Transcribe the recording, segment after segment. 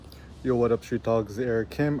Yo, what up, Street Talks? Eric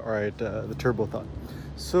Kim. All right, the Turbo Thought.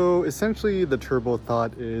 So essentially, the Turbo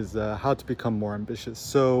Thought is how to become more ambitious.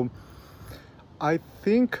 So I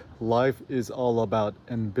think life is all about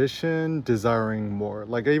ambition, desiring more.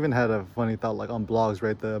 Like I even had a funny thought, like on blogs,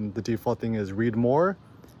 right? The default thing is read more,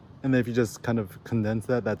 and then if you just kind of condense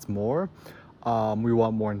that, that's more. We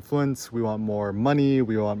want more influence. We want more money.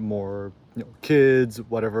 We want more, kids,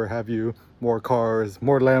 whatever have you. More cars,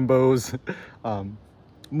 more Lambos,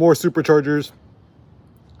 more superchargers.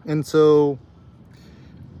 And so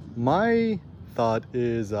my thought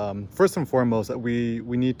is, first and foremost, that we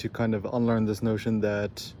need to kind of unlearn this notion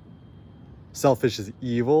that selfish is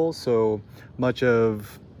evil. So much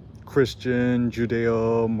of Christian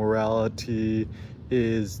Judeo morality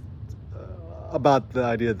is about the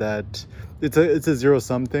idea that it's a zero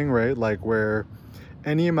sum thing, right? Like where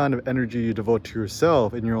any amount of energy you devote to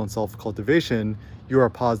yourself and your own self cultivation, you are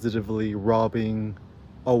positively robbing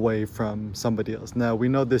away from somebody else. Now we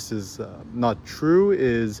know this is not true.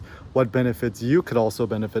 Is what benefits you could also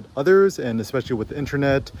benefit others, and especially with the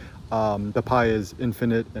internet, the pie is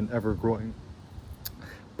infinite and ever growing.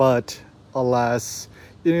 But alas,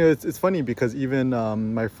 it's funny because even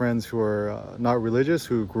my friends who are not religious,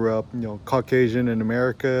 who grew up, Caucasian in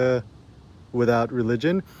America without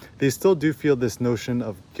religion, they still do feel this notion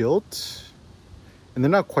of guilt, and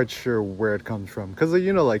they're not quite sure where it comes from. Because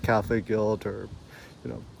like Catholic guilt or you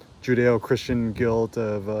know Judeo-Christian guilt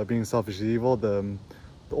of being selfish is evil. The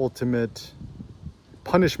ultimate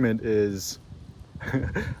punishment is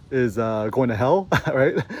is going to hell,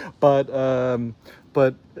 right? But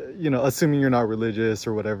assuming you're not religious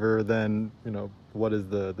or whatever, then what is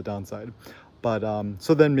the downside? But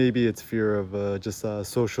so then maybe it's fear of just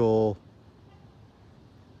social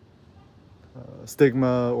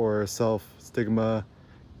stigma or self stigma,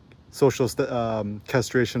 social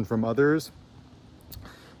castration from others.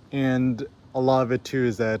 And a lot of it too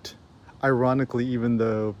is that, ironically, even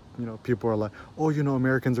though people are like, oh,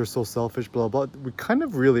 Americans are so selfish, blah blah, we kind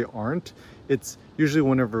of really aren't. It's usually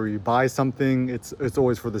whenever we buy something, it's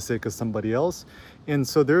always for the sake of somebody else. And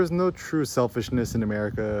so there's no true selfishness in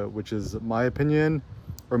America, which is my opinion,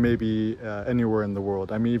 or maybe anywhere in the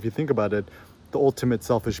world. I mean, if you think about it, the ultimate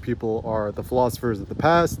selfish people are the philosophers of the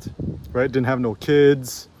past, right? Didn't have no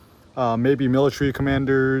kids, maybe military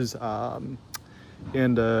commanders,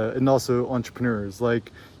 and also entrepreneurs.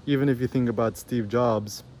 Like, even if you think about Steve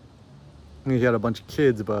Jobs, he had a bunch of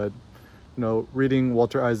kids, but reading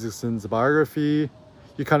Walter Isaacson's biography,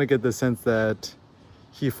 you kind of get the sense that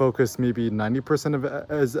he focused maybe 90% of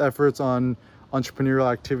his efforts on entrepreneurial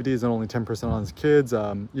activities and only 10% on his kids.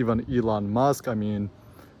 Even Elon Musk, I mean,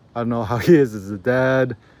 I don't know how he is as a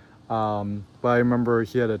dad, but I remember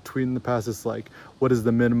he had a tweet in the past. It's like, what is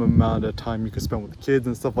the minimum amount of time you can spend with the kids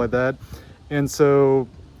and stuff like that. And so,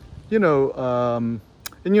 you know, um,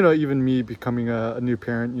 even me becoming a new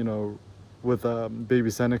parent, with baby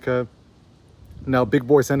Seneca, now big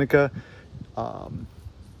boy Seneca. Um,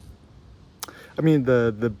 I mean,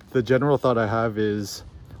 the general thought I have is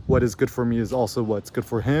what is good for me is also what's good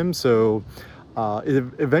for him. So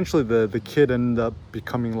eventually the kid ended up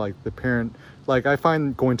becoming like the parent. Like, I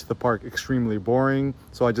find going to the park extremely boring,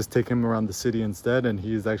 so I just take him around the city instead, and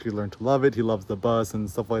he's actually learned to love it. He loves the bus and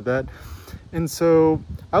stuff like that. And so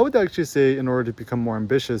I would actually say, in order to become more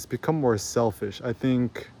ambitious, become more selfish. I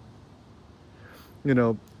think,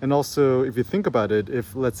 and also, if you think about it,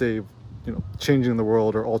 if, let's say, changing the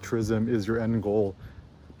world or altruism is your end goal,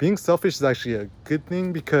 being selfish is actually a good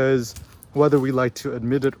thing, because whether we like to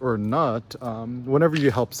admit it or not, whenever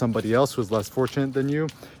you help somebody else who's less fortunate than you,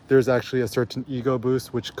 there's actually a certain ego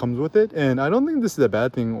boost which comes with it. And I don't think this is a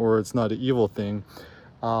bad thing, or it's not an evil thing.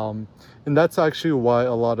 And that's actually why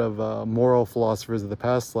a lot of moral philosophers of the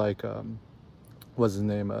past, like, what's his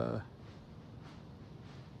name?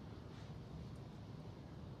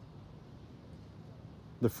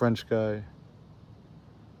 The French guy.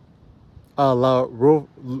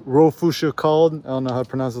 Rofushikald, I don't know how to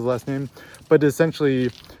pronounce his last name, but essentially,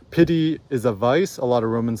 pity is a vice. A lot of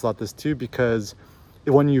Romans thought this too, because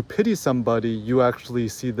when you pity somebody, you actually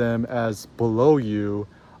see them as below you.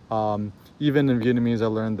 Even in Vietnamese, I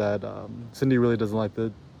learned that Cindy really doesn't like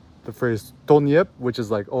the phrase "tôn nhiep," which is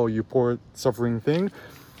like, "Oh, you poor suffering thing,"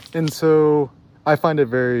 and so I find it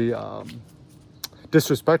very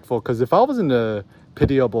disrespectful, because if I was in a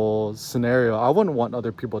pitiable scenario, I wouldn't want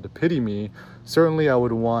other people to pity me. Certainly I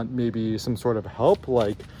would want maybe some sort of help,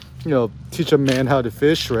 like, teach a man how to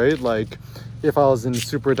fish, right? Like, if I was in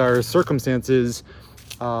super dire circumstances,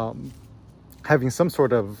 um, having some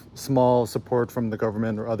sort of small support from the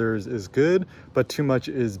government or others is good, but too much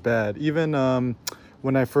is bad. Even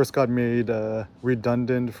when I first got made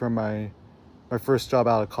redundant from my first job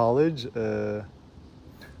out of college, I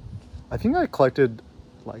think I collected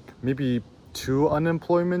like maybe 2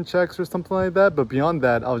 unemployment checks or something like that. But beyond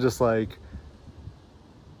that, I was just like,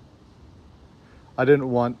 I didn't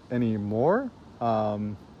want any more.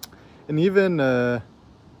 And even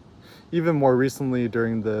more recently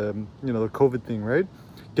during the COVID thing, right?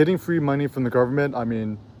 Getting free money from the government. I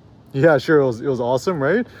mean, yeah, sure, it was awesome,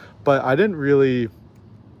 right? But I didn't really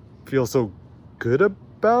feel so good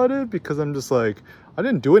about it because I'm just like, I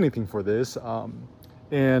didn't do anything for this.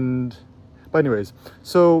 And but anyways,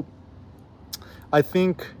 so I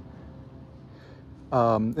think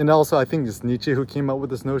and also I think it's Nietzsche who came up with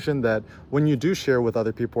this notion that when you do share with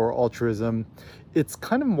other people or altruism, it's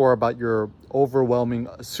kind of more about your overwhelming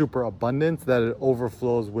super abundance, that it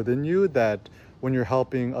overflows within you, that when you're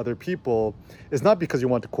helping other people, it's not because you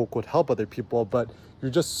want to quote unquote help other people, but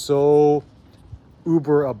you're just so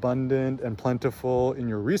uber abundant and plentiful in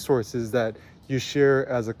your resources that you share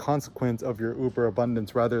as a consequence of your uber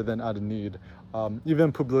abundance rather than out of need.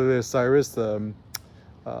 Even Publius Cyrus,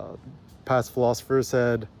 past philosopher,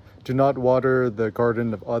 said, "Do not water the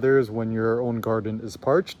garden of others when your own garden is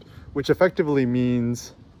parched," which effectively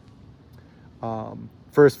means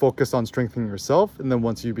first focus on strengthening yourself, and then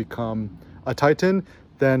once you become a titan,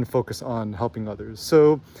 then focus on helping others.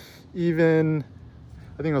 So even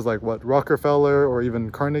I think it was like what Rockefeller or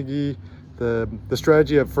even Carnegie, the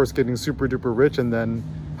strategy of first getting super duper rich and then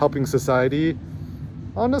helping society.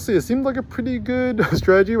 Honestly, it seemed like a pretty good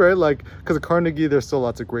strategy, right? Like, because at Carnegie, there's still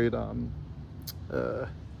lots of great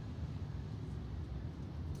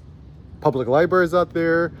public libraries out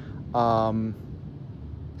there,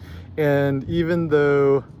 and even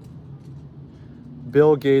though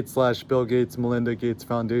Bill Gates / Bill Gates Melinda Gates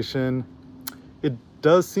Foundation, it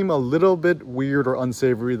does seem a little bit weird or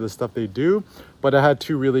unsavory, the stuff they do. But I had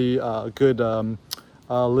two really good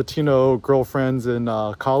Latino girlfriends in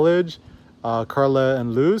college, Carla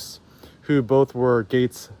and Luz, who both were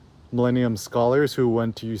Gates Millennium Scholars who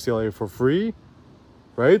went to UCLA for free,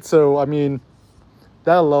 right? So I mean,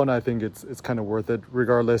 that alone, I think it's kind of worth it,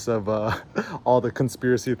 regardless of all the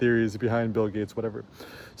conspiracy theories behind Bill Gates, whatever.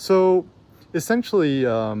 So essentially,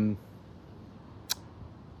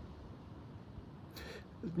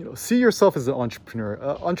 see yourself as an entrepreneur.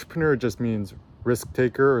 Entrepreneur just means risk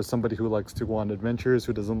taker, or somebody who likes to go on adventures,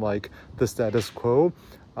 who doesn't like the status quo.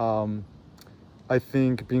 I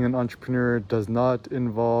think being an entrepreneur does not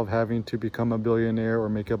involve having to become a billionaire or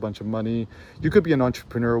make a bunch of money. You could be an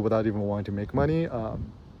entrepreneur without even wanting to make money.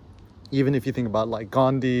 Even if you think about like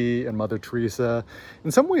Gandhi and Mother Teresa,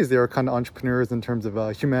 in some ways they are kind of entrepreneurs in terms of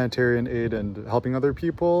humanitarian aid and helping other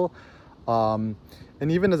people. And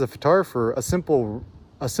even as a photographer, a simple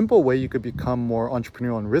way you could become more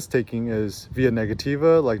entrepreneurial and risk-taking is via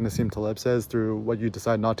negativa, like Nassim Taleb says, through what you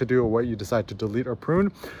decide not to do or what you decide to delete or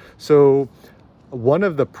prune. So one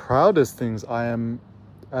of the proudest things I am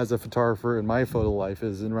as a photographer in my photo life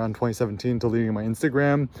is in around 2017 deleting my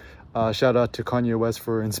Instagram. Shout out to Kanye West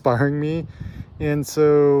for inspiring me. And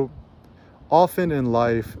so often in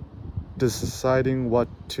life, deciding what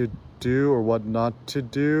to do or what not to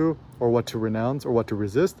do, or what to renounce or what to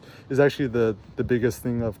resist, is actually the biggest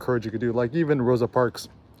thing of courage you could do. Like even Rosa Parks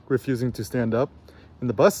refusing to stand up in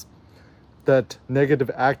the bus, that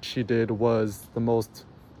negative act she did was the most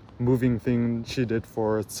moving thing she did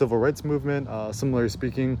for civil rights movement. Similarly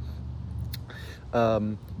speaking,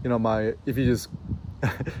 if you just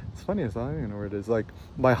it's funny, I don't even know where it is, like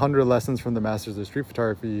my 100 lessons from the Masters of Street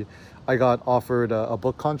Photography, I got offered a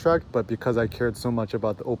book contract, but because I cared so much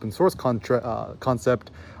about the open source concept,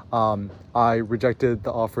 I rejected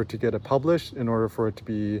the offer to get it published in order for it to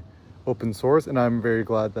be open source, and I'm very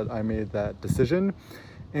glad that I made that decision.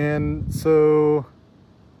 And so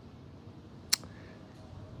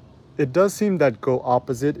it does seem that go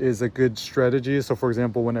opposite is a good strategy. So for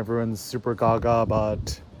example, when everyone's super gaga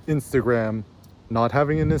about Instagram, not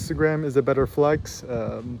having an Instagram is a better flex.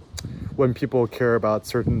 When people care about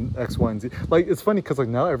certain X, Y, and Z. Like, it's funny because like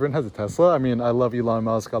now everyone has a Tesla. I mean, I love Elon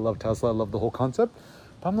Musk, I love Tesla, I love the whole concept.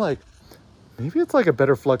 But I'm like, maybe it's like a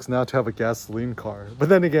better flex now to have a gasoline car. But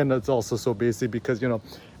then again, it's also so basic because,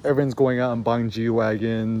 everyone's going out and buying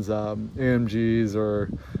G-Wagons, AMGs, or,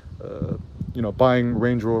 buying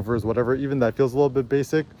Range Rovers, whatever. Even that feels a little bit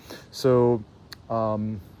basic. So,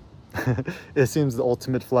 it seems the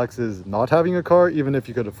ultimate flex is not having a car, even if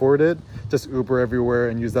you could afford it. Just Uber everywhere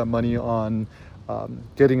and use that money on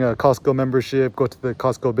getting a Costco membership, go to the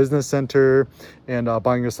Costco Business Center, and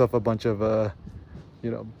buying yourself a bunch of,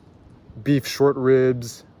 beef short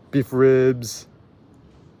ribs, beef ribs,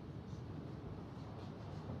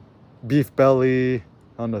 beef belly,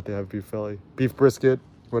 don't know if they have beef belly, beef brisket,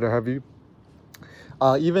 whatever have you.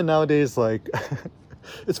 Even nowadays, like,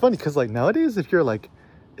 it's funny because like nowadays, if you're like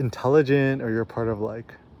intelligent or you're part of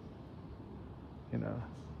like, you know,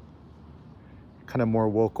 kind of more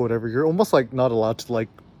woke or whatever, you're almost like not allowed to like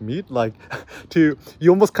meat, like you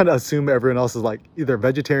almost kind of assume everyone else is like either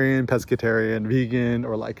vegetarian, pescatarian, vegan,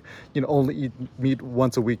 or like, you know, only eat meat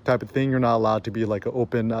once a week type of thing. You're not allowed to be like an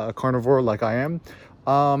open carnivore like I am.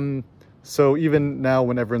 So even now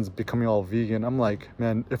when everyone's becoming all vegan, I'm like,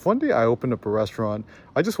 man, if one day I opened up a restaurant,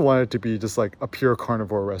 I just want it to be just like a pure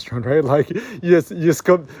carnivore restaurant, right? Like you just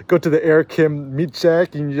go to the Air Kim Meat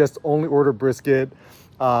Shack and you just only order brisket.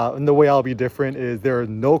 And the way I'll be different is there are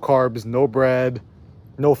no carbs, no bread,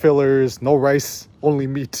 no fillers, no rice, only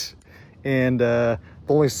meat. And the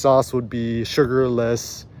only sauce would be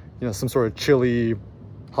sugarless, you know, some sort of chili,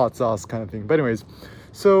 hot sauce kind of thing. But anyways,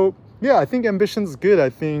 so yeah, I think ambition's good. I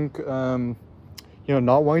think, you know,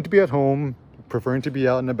 not wanting to be at home, preferring to be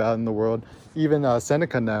out and about in the world. Even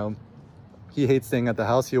Seneca now, he hates staying at the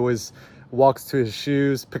house. He always walks to his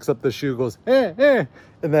shoes, picks up the shoe, goes, and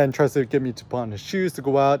then tries to get me to put on his shoes to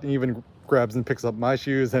go out, and even grabs and picks up my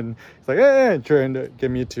shoes, and he's like, trying to get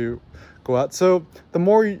me to go out. So the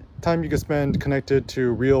more time you can spend connected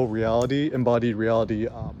to real reality, embodied reality,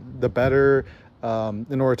 the better,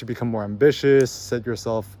 in order to become more ambitious, set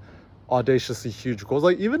yourself audaciously huge goals.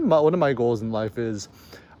 Like even one of my goals in life is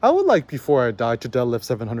I would like before I die to deadlift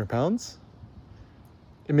 700 pounds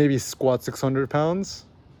and maybe squat 600 pounds.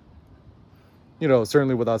 You know,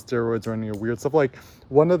 certainly without steroids or any weird stuff. Like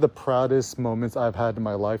one of the proudest moments I've had in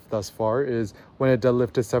my life thus far is when I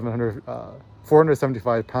deadlifted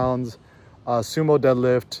 475 pounds, sumo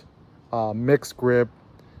deadlift, mixed grip,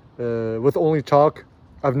 with only chalk.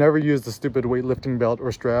 I've never used a stupid weightlifting belt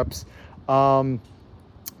or straps.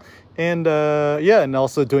 And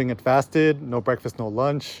also doing it fasted, no breakfast, no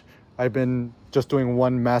lunch. I've been just doing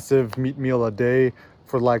one massive meat meal a day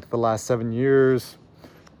for like the last 7 years.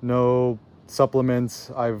 No supplements.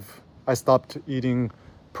 I stopped eating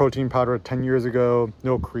protein powder 10 years ago.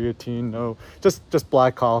 No creatine, no, just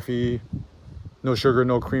black coffee, no sugar,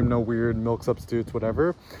 no cream, no weird milk substitutes,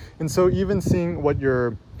 whatever. And so even seeing what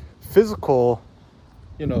your physical,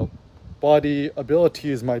 you know, body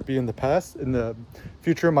abilities might be in the past, in the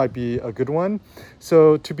future might be a good one.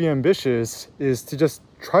 So to be ambitious is to just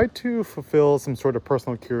try to fulfill some sort of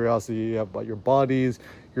personal curiosity about your bodies,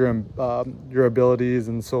 your abilities,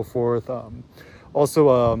 and so forth.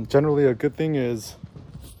 Generally a good thing is,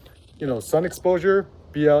 you know, sun exposure.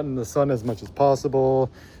 Be out in the sun as much as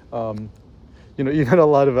possible. You know, even a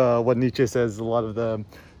lot of what Nietzsche says, a lot of the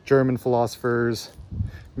German philosophers,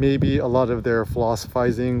 maybe a lot of their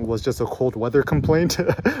philosophizing was just a cold weather complaint,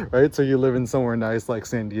 right? So you live in somewhere nice like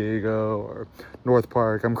San Diego or North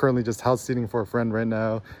Park. I'm currently just house sitting for a friend right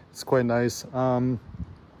now. It's quite nice.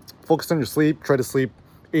 Focus on your sleep. Try to sleep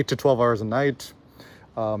 8 to 12 hours a night.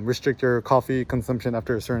 Restrict your coffee consumption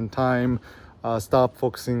after a certain time. Stop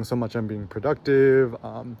focusing so much on being productive.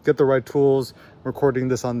 Get the right tools. I'm recording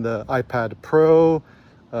this on the iPad Pro.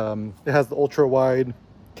 It has the ultra wide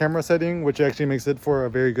camera setting, which actually makes it for a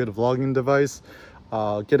very good vlogging device.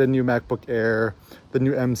 Get a new MacBook Air. The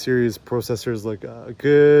new M series processors look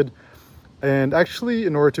good. And actually,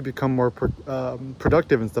 in order to become more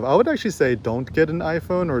productive and stuff, I would actually say don't get an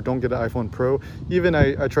iPhone or don't get an iPhone Pro. Even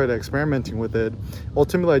I tried experimenting with it.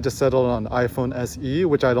 Ultimately, I just settled on iPhone SE,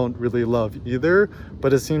 which I don't really love either.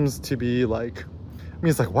 But it seems to be like, I mean,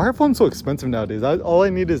 it's like, why are phones so expensive nowadays? All I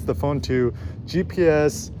need is the phone to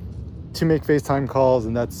GPS, to make FaceTime calls,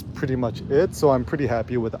 and that's pretty much it. So I'm pretty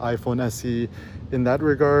happy with iPhone SE in that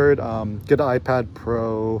regard. Get an iPad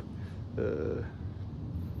Pro.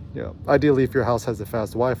 Ideally, if your house has a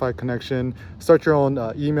fast Wi-Fi connection, start your own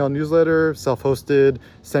email newsletter, self-hosted.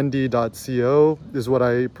 Sendy.co is what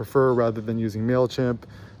I prefer rather than using MailChimp.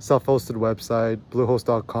 Self-hosted website,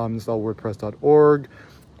 bluehost.com, install wordpress.org.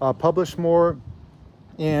 Publish more.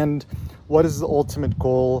 And what is the ultimate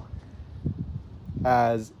goal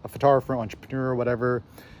as a photographer, entrepreneur, whatever?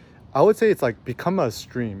 I would say it's like become a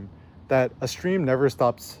stream. That a stream never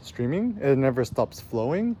stops streaming. It never stops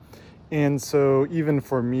flowing. And so even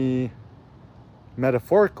for me,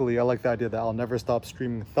 metaphorically, I like the idea that I'll never stop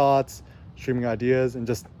streaming thoughts, streaming ideas, and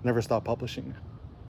just never stop publishing.